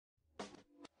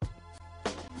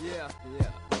Yeah.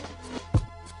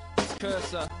 It's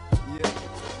Cursor. Yeah.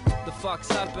 The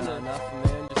fuck's happening? Nothing,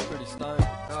 man. Just pretty stoned.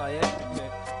 Oh, yeah?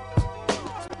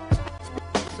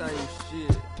 Same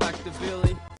shit. Pack the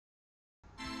Billy.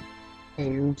 Hey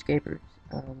Runescapers,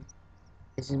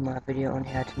 this is my video on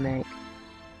how to make,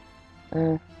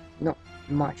 not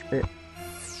much, but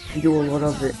if you do a lot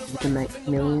of it, you can make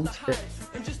millions, but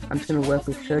I'm just gonna work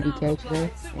with 30k today,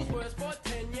 and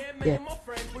yeah,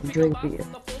 enjoy the video.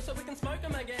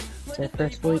 So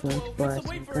first of all, you're going to buy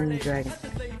some green dragonite.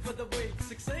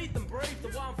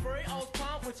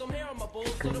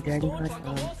 Green dragonite,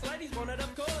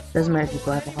 doesn't matter if you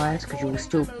buy the highest, because you will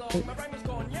still pick, I'm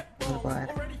gonna buy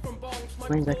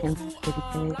coins I can,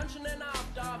 30k.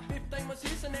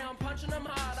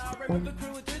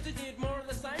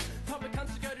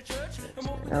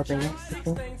 That'll be next, I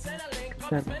think.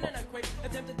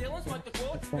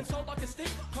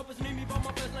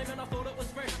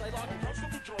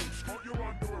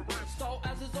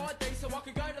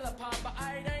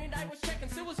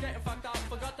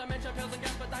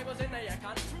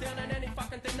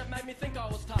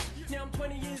 Now I'm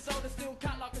 20 years old and still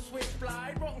cut like a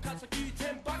switchblade. Rotten cuts like you,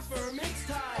 $10 for a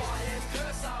mixtape. I am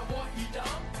Cursor, what you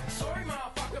done? Sorry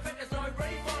motherfucker, but there's no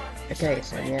refund. Okay,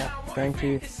 so now I'm going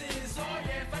to,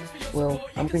 well,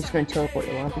 I'm just going to teleport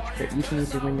your luggage, but you can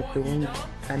use the ring of dueling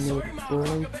and the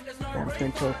dueling. I'm just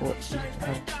going to teleport you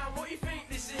home.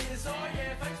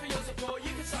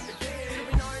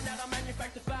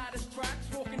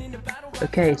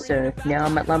 Okay, so now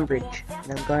I'm at Lumbridge,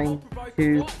 and I'm going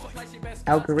to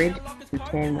Algorid to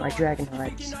tan my dragon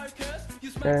hides.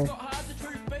 So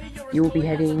you will be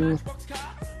heading.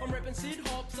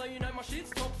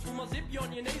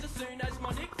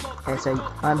 Okay, so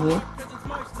I'm here.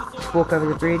 Just walk over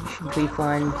the bridge until you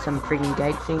find some friggin'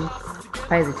 gate thing.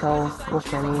 Pay the toll, walk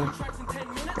down here,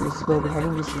 and this is where we're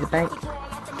heading. This is the bank,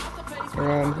 and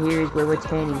then here is where we're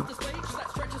tanning.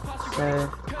 So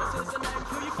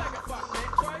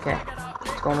okay,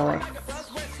 it's gone away.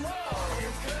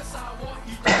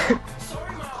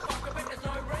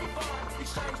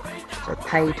 So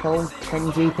pay toll,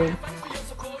 10 GP.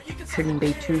 Shouldn't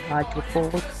be too hard to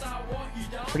afford.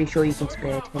 Pretty sure you can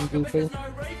spare 10 GP.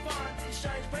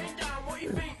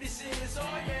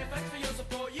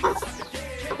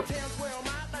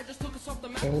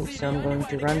 Okay, so I'm going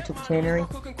to run to the tannery.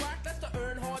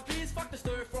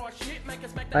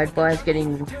 I advise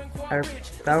getting a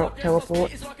Varrock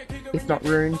teleport. If not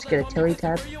runes, get a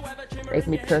teletab. They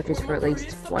can be purchased for at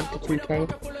least 1 to 2k.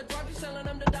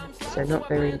 So not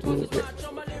very dear, but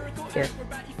yeah.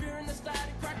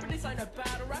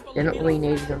 They're not really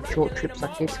needed on short trips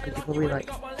like this, because you're probably like,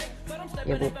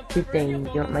 yeah, well, 15,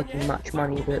 you're not making much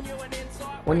money, but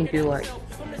when you do like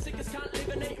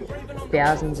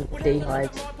thousands of D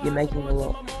hides, you're making a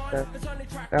lot. So,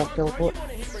 Varrock teleport.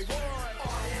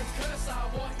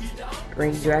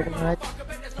 Green dragon hide.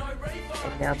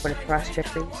 And now I'm going to price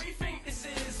check these.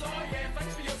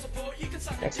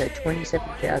 Okay, so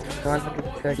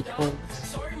 27,930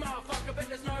 coins.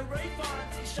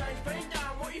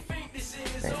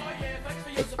 Okay.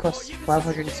 It costs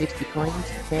 560 coins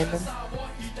to tan them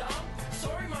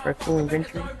for a full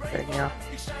inventory. So now,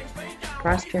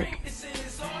 price check.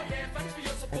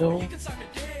 At all,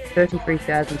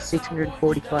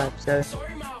 33,645. So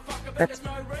that's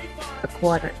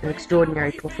quite an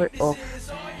extraordinary profit of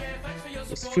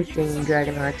this 15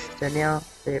 dragon hides. So now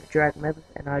they're dragon level,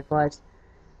 and I advise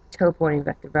teleporting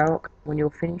back to Varrock when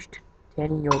you're finished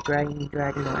tanning your dragon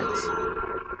hides.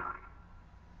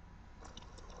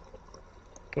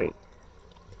 Okay,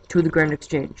 to the Grand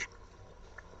Exchange.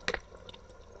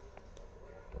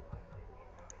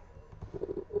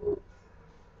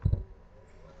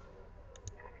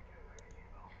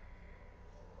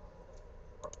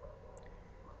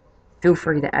 Feel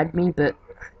free to add me, but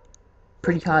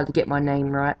pretty hard to get my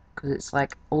name right, because it's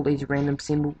like all these random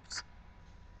symbols,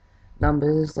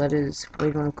 numbers, letters,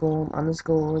 whatever you want to call them,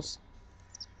 underscores.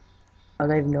 I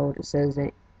don't even know what it says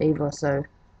either, so I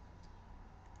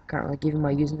can't really give you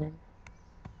my username.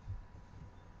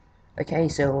 Okay,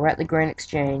 so we're at the Grand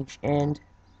Exchange, and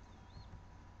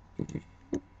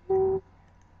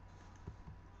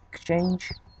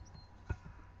exchange,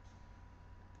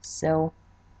 sell,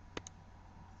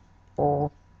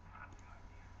 or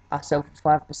I sell for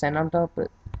 5% under, but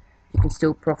you can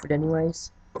still profit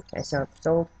anyways. Okay, so I've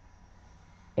sold,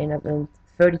 and I've earned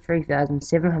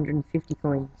 33,750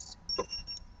 coins.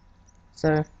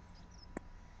 So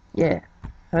yeah,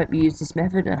 I hope you use this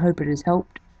method, and I hope it has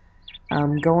helped.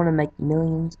 Go on and make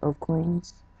millions of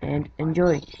coins, and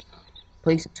enjoy.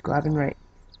 Please subscribe and rate.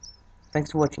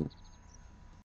 Thanks for watching.